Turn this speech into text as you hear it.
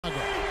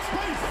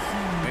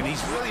And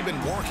he's really been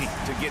working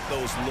to get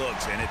those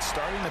looks, and it's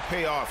starting to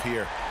pay off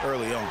here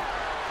early on.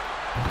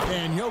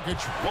 And Jokic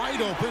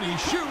wide open. He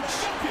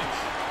shoots.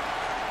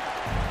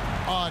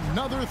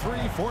 Another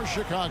three for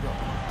Chicago.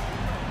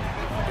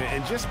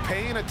 And just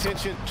paying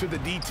attention to the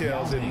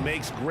details, it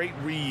makes great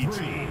reads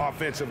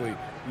offensively.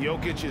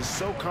 Jokic is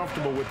so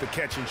comfortable with the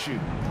catch and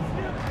shoot.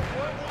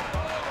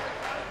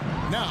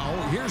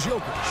 Now, here's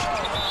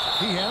Jokic.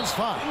 He has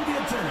 5.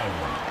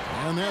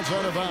 And that's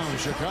out of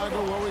bounds.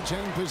 Chicago will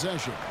retain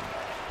possession.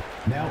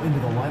 Now into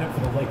the lineup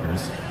for the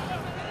Lakers,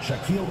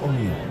 Shaquille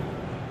O'Neal,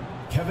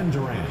 Kevin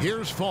Durant.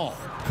 Here's Fall.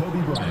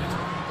 Kobe Bryant.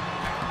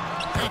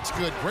 That's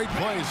good. Great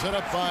play set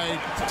up by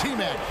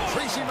T-Mac,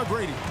 Tracy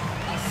McGrady.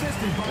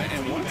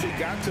 And once he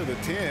got to the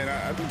 10,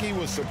 I think he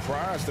was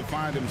surprised to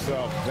find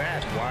himself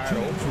that wide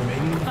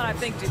open. I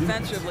think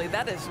defensively,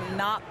 that is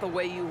not the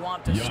way you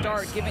want to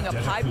start. Giving up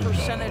high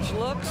percentage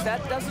looks,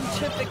 that doesn't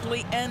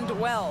typically end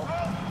well.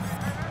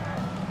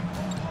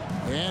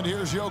 And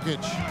here's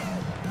Jokic.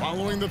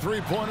 Following the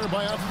three-pointer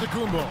by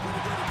Antetokounmpo.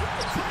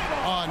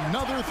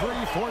 Another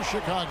three for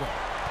Chicago.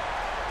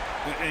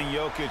 And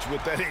Jokic,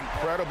 with that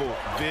incredible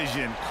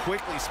vision,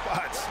 quickly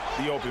spots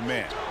the open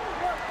man.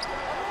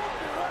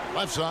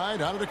 Left side,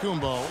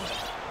 Antetokounmpo.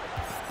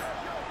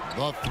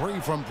 The three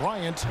from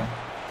Bryant.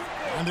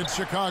 And it's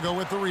Chicago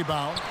with the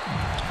rebound.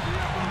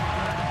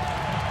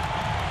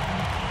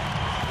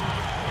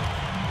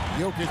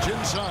 Jokic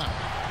inside.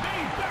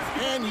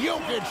 And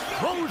Jokic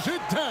throws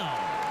it down.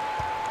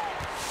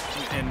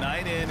 And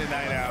night in and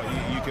night out,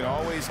 you can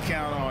always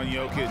count on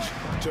Jokic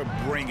to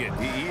bring it.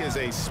 He is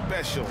a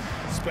special,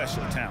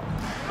 special talent.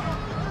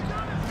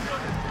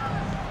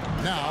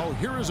 Now,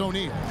 here is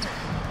O'Neal.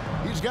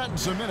 He's gotten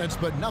some minutes,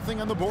 but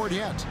nothing on the board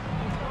yet.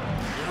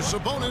 Here's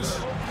Sabonis.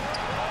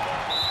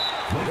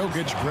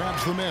 Jokic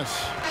grabs the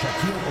miss.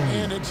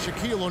 And it's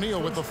Shaquille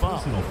O'Neal with the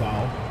foul.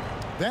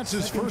 That's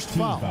his first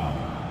foul.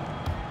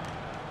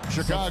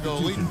 Chicago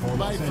leading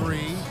by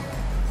 3.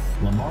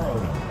 Lamar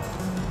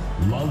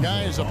Odom.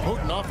 Guys, a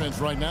potent offense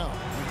right now.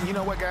 You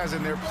know what, guys?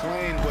 And they're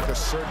playing with a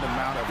certain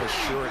amount of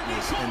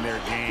assuredness in their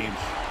game.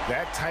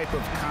 That type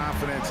of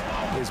confidence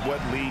is what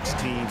leads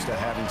teams to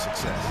having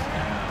success.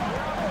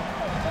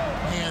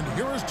 And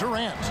here is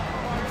Durant,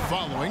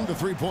 following the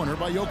three-pointer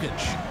by Jokic.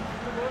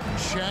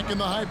 Shaq in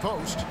the high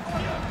post.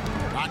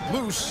 Knocked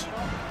loose.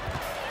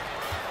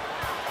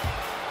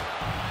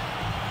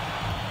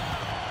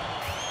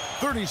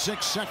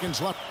 .36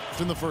 seconds left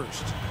in the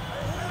first.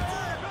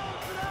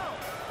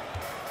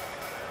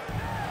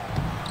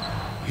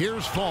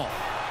 Here's Fall.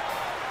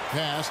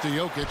 Pass to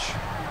Jokic.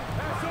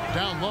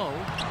 Down low.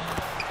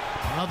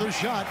 Another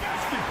shot.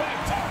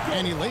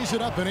 And he lays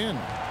it up and in.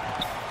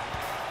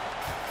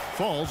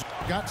 Fall's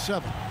got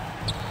 7.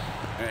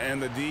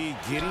 And the D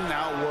getting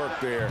outworked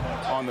there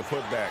on the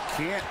putback.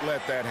 Can't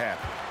let that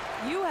happen.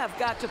 You have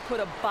got to put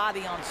a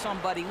body on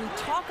somebody. We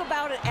talk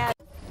about it as